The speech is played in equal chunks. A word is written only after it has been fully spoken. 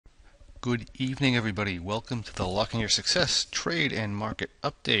Good evening, everybody. Welcome to the Lock in Your Success Trade and Market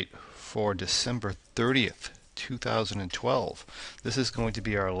Update for December 30th, 2012. This is going to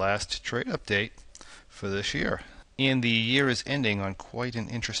be our last trade update for this year. And the year is ending on quite an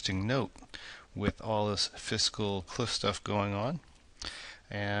interesting note with all this fiscal cliff stuff going on.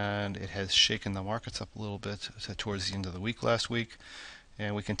 And it has shaken the markets up a little bit towards the end of the week last week.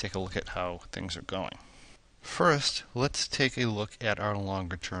 And we can take a look at how things are going. First, let's take a look at our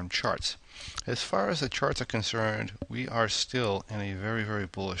longer term charts. As far as the charts are concerned, we are still in a very, very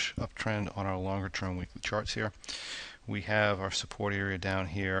bullish uptrend on our longer term weekly charts here. We have our support area down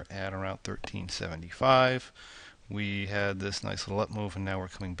here at around 1375. We had this nice little up move and now we're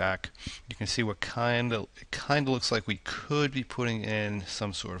coming back. You can see it kind of looks like we could be putting in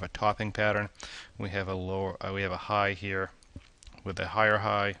some sort of a topping pattern. We have a high here with a higher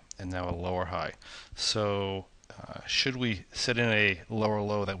high and now a lower high. So should we set in a lower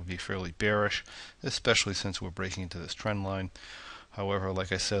low, that would be fairly bearish, especially since we're breaking into this trend line. However,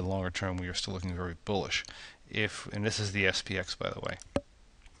 like I said, longer term we are still looking very bullish. And this is the SPX, by the way.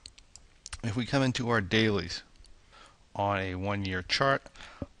 If we come into our dailies on a 1 year chart,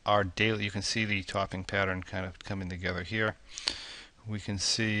 our daily, you can see the topping pattern kind of coming together here. We can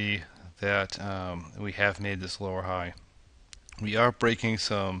see that we have made this lower high. We are breaking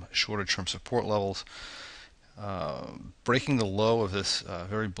some shorter term support levels. Breaking the low of this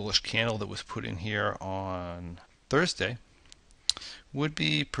very bullish candle that was put in here on Thursday would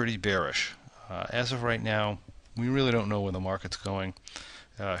be pretty bearish. As of right now, we really don't know where the market's going.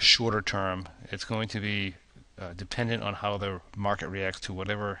 Shorter term, it's going to be dependent on how the market reacts to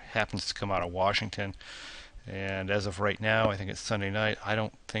whatever happens to come out of Washington. And as of right now, I think it's Sunday night, I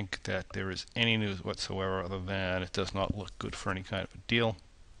don't think that there is any news whatsoever other than it does not look good for any kind of a deal.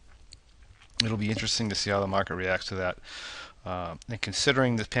 It'll be interesting to see how the market reacts to that. And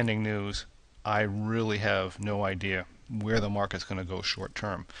considering the pending news, I really have no idea where the market's going to go short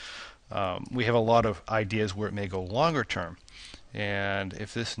term. We have a lot of ideas where it may go longer term. And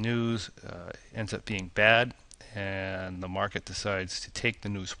if this news ends up being bad, and the market decides to take the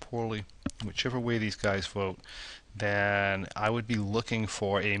news poorly, whichever way these guys vote, then I would be looking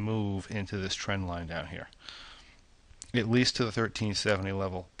for a move into this trend line down here. At least to the 1370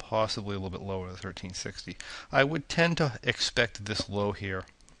 level, possibly a little bit lower to 1360. I would tend to expect this low here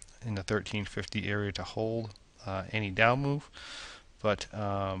in the 1350 area to hold any down move, but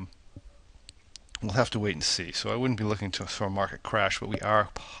we'll have to wait and see. So I wouldn't be looking for a market crash, but we are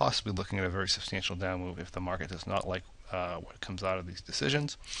possibly looking at a very substantial down move if the market does not like what comes out of these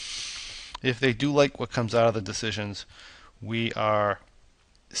decisions. If they do like what comes out of the decisions, we are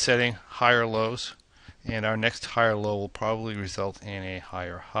setting higher lows, and our next higher low will probably result in a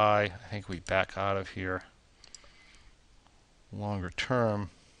higher high. I think we back out of here. Longer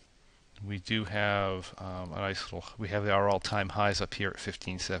term, we do have a nice little, we have our all-time highs up here at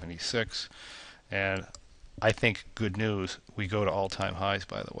 1576. And I think good news, we go to all-time highs,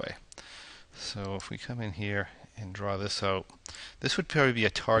 by the way. So if we come in here and draw this out, this would probably be a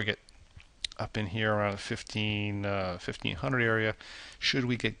target up in here around the 1500 area. Should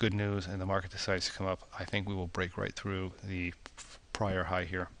we get good news and the market decides to come up, I think we will break right through the prior high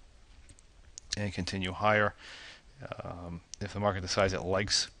here and continue higher. If the market decides it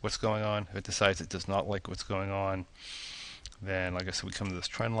likes what's going on, if it decides it does not like what's going on, then like I said, we come to this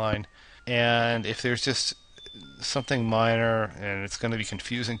trend line. And if there's just something minor and it's going to be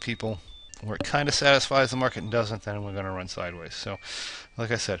confusing people, where it kind of satisfies the market and doesn't, then we're going to run sideways. So,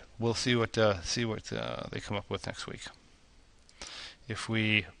 like I said, we'll see what they come up with next week. If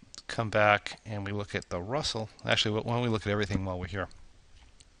we come back and we look at the Russell, actually, why don't we look at everything while we're here?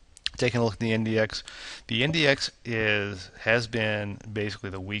 Taking a look at the NDX. The NDX has been basically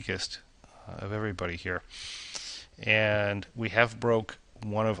the weakest of everybody here, and we have broke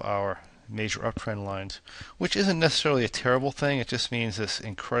one of our major uptrend lines, which isn't necessarily a terrible thing. It just means this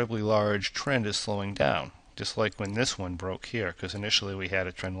incredibly large trend is slowing down, just like when this one broke here, because initially we had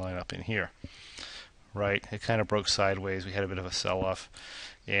a trend line up in here, right? It kind of broke sideways. We had a bit of a sell-off,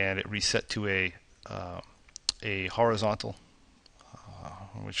 and it reset to a horizontal,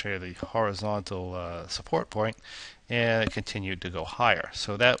 which had the horizontal support point, and it continued to go higher.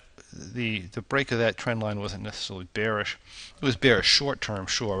 So that the break of that trend line wasn't necessarily bearish. It was bearish short term,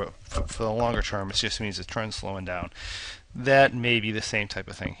 sure, but for the longer term, it just means the trend's slowing down. That may be the same type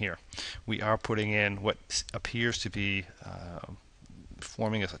of thing here. We are putting in what appears to be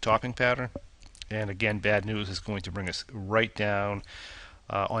forming as a topping pattern, and again, bad news is going to bring us right down.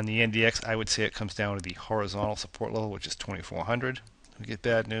 On the NDX, I would say it comes down to the horizontal support level, which is 2400. We get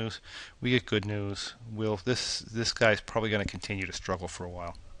bad news, we get good news. This guy's probably going to continue to struggle for a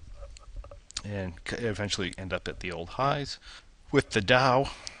while. and eventually end up at the old highs. With the Dow,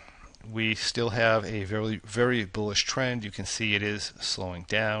 we still have a very bullish trend. You can see it is slowing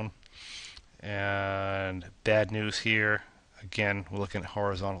down. And bad news here. Again, we're looking at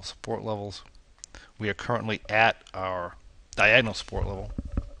horizontal support levels. We are currently at our diagonal support level,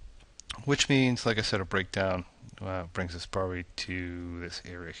 which means, like I said, a breakdown brings us probably to this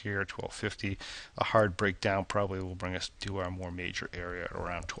area here, 1250. A hard breakdown probably will bring us to our more major area at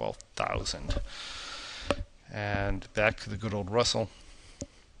around 12,000. And back to the good old Russell.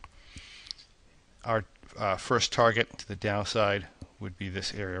 Our first target to the downside would be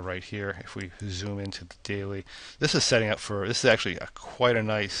this area right here. If we zoom into the daily, this is setting up for, this is actually quite a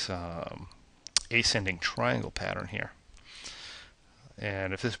nice ascending triangle pattern here.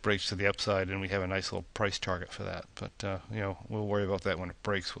 And if this breaks to the upside, then we have a nice little price target for that. But we'll worry about that when it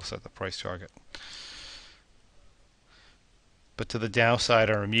breaks. We'll set the price target. But to the downside,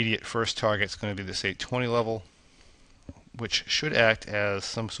 our immediate first target is going to be this 820 level, which should act as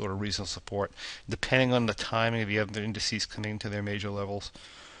some sort of reasonable support. Depending on the timing of the other indices coming to their major levels,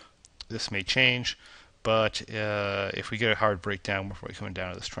 this may change. But if we get a hard breakdown, we're probably coming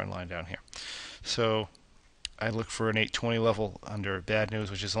down to this trend line down here. So I look for an 820 level under bad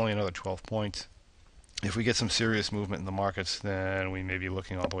news, which is only another 12 points. If we get some serious movement in the markets, then we may be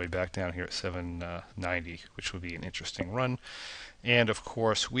looking all the way back down here at 790, which would be an interesting run. And of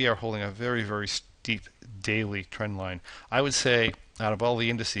course, we are holding a very steep daily trend line. I would say out of all the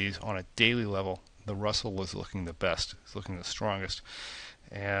indices on a daily level, the Russell was looking the best. It's looking the strongest.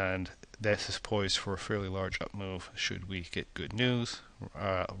 And this is poised for a fairly large up move should we get good news,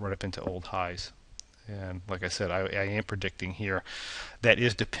 right up into old highs. And like I said, I am predicting here that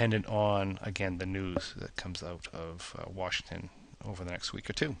is dependent on, again, the news that comes out of Washington over the next week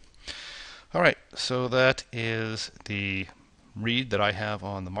or two. All right, so that is the read that I have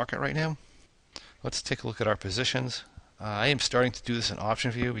on the market right now. Let's take a look at our positions. I am starting to do this in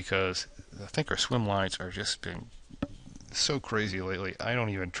option view because I think our swim lines are just been so crazy lately. I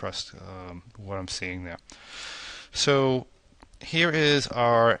don't even trust what I'm seeing there. So here is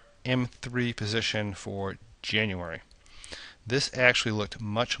our M3 position for January. This actually looked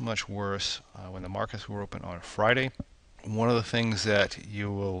much worse when the markets were open on Friday. One of the things that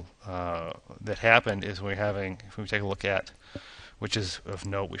you will that happened is if we take a look at, which is of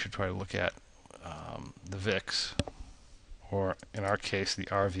note, we should try to look at the VIX, or in our case the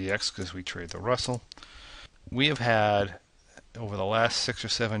RVX, because we trade the Russell. We have had over the last 6 or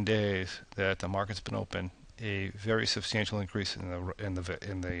 7 days that the market's been open a very substantial increase in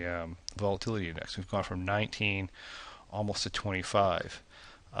the volatility index. We've gone from 19 almost to 25.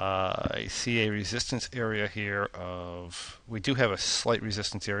 I see a resistance area here we do have a slight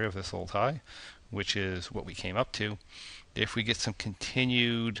resistance area of this old high, which is what we came up to. If we get some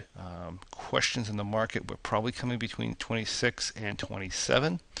continued questions in the market, we're probably coming between 26 and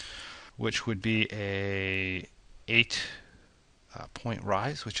 27, which would be a 8-point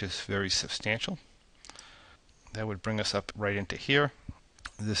rise, which is very substantial. That would bring us up right into here.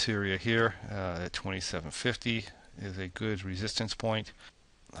 This area here at 2750 is a good resistance point.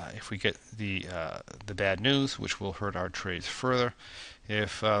 If we get the bad news, which will hurt our trades further,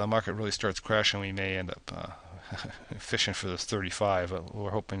 if the market really starts crashing, we may end up fishing for this 35. But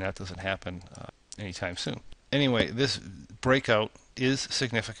we're hoping that doesn't happen anytime soon. Anyway, this breakout is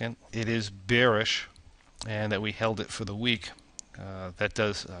significant. It is bearish, and that we held it for the week. That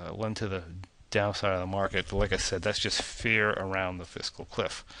does lend to the downside of the market, but like I said, that's just fear around the fiscal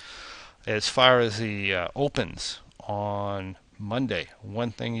cliff. As far as the opens on Monday,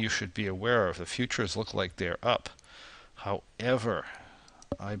 one thing you should be aware of, the futures look like they're up. However,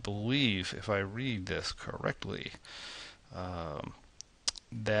 I believe, if I read this correctly,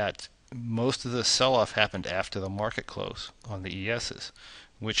 that most of the sell-off happened after the market close on the ESs,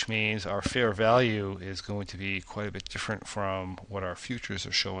 which means our fair value is going to be quite a bit different from what our futures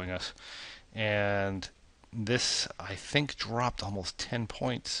are showing us. And this, I think, dropped almost 10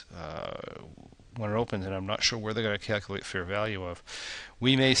 points when it opens, and I'm not sure where they're going to calculate fair value of.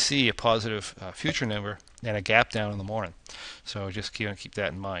 We may see a positive future number and a gap down in the morning. So just keep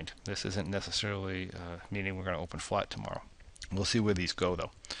that in mind. This isn't necessarily meaning we're going to open flat tomorrow. We'll see where these go,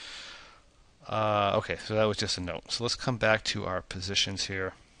 though. Okay, so that was just a note. So let's come back to our positions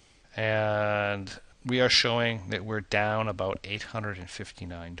here. And we are showing that we're down about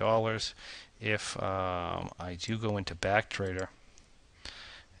 $859. If I do go into backtrader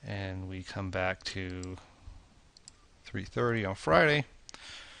and we come back to 3:30 on Friday,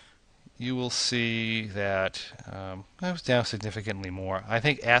 you will see that I was down significantly more. I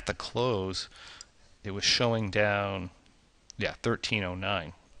think at the close it was showing down, yeah,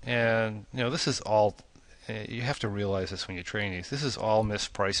 1309. And this is all. You have to realize this when you're trading these. This is all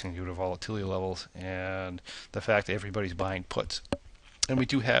mispricing due to volatility levels and the fact that everybody's buying puts. And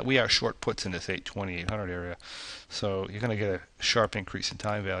we are short puts in this 820, 800 area, so you're going to get a sharp increase in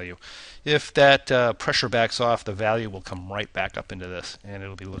time value. If that pressure backs off, the value will come right back up into this, and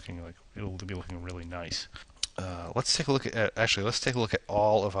it'll be looking really nice. Let's take a look at let's take a look at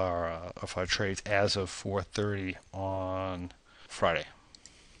all of our trades as of 4:30 on Friday.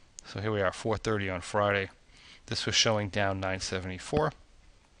 So here we are, 4:30 on Friday. This was showing down 974.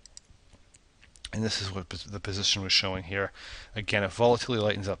 And this is what the position was showing here. Again, if volatility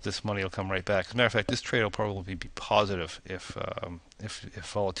lightens up, this money will come right back. As a matter of fact, this trade will probably be positive if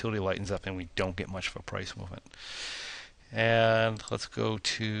volatility lightens up and we don't get much of a price movement. And let's go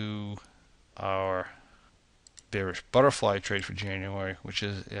to our bearish butterfly trade for January, which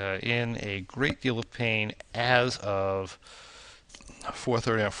is in a great deal of pain as of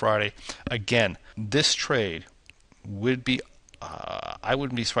 4:30 on Friday. Again, this trade would be, I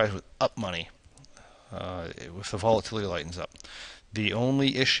wouldn't be surprised with up money. If the volatility lightens up. The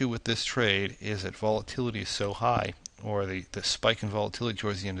only issue with this trade is that volatility is so high, or the spike in volatility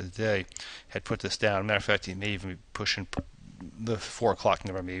towards the end of the day had put this down. Matter of fact, it may even be pushing the 4 o'clock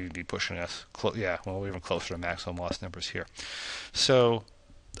number, may even be pushing us. We're even closer to maximum loss numbers here. So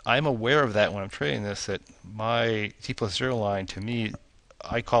I'm aware of that when I'm trading this, that my T+0 line, to me,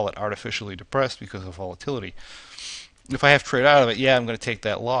 I call it artificially depressed because of volatility. If I have to trade out of it, yeah, I'm going to take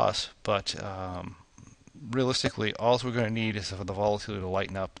that loss, but realistically, all we're going to need is for the volatility to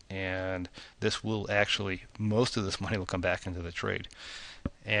lighten up, and this will actually, most of this money will come back into the trade.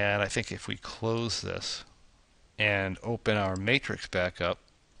 And I think if we close this and open our matrix back up,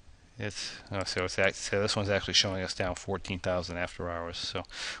 this one's actually showing us down 14,000 after hours. So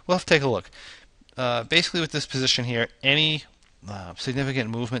we'll have to take a look. Basically, with this position here, any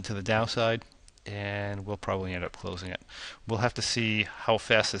significant movement to the downside, and we'll probably end up closing it. We'll have to see how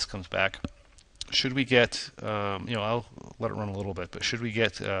fast this comes back. Should we get, I'll let it run a little bit, but should we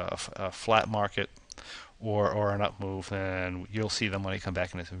get a flat market or an up move, then you'll see the money come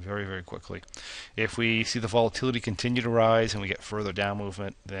back in this very, very quickly. If we see the volatility continue to rise and we get further down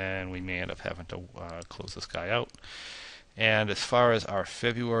movement, then we may end up having to close this guy out. And as far as our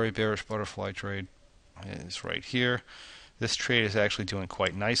February bearish butterfly trade is right here. This trade is actually doing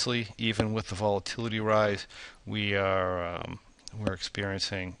quite nicely. Even with the volatility rise, we're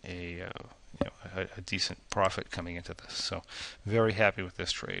experiencing a decent profit coming into this. So very happy with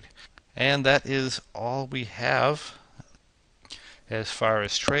this trade. And that is all we have as far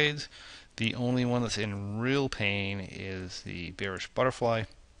as trades. The only one that's in real pain is the bearish butterfly.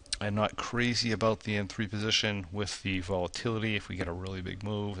 I'm not crazy about the M3 position with the volatility. If we get a really big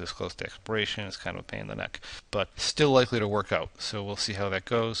move this close to expiration, it's kind of a pain in the neck, but still likely to work out. So we'll see how that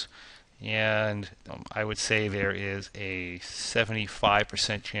goes. And I would say there is a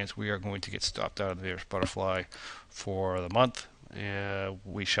 75% chance we are going to get stopped out of the bearish butterfly for the month.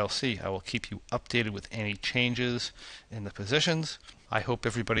 We shall see. I will keep you updated with any changes in the positions. I hope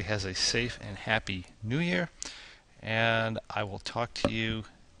everybody has a safe and happy New Year, and I will talk to you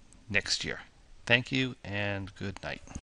next year. Thank you and good night.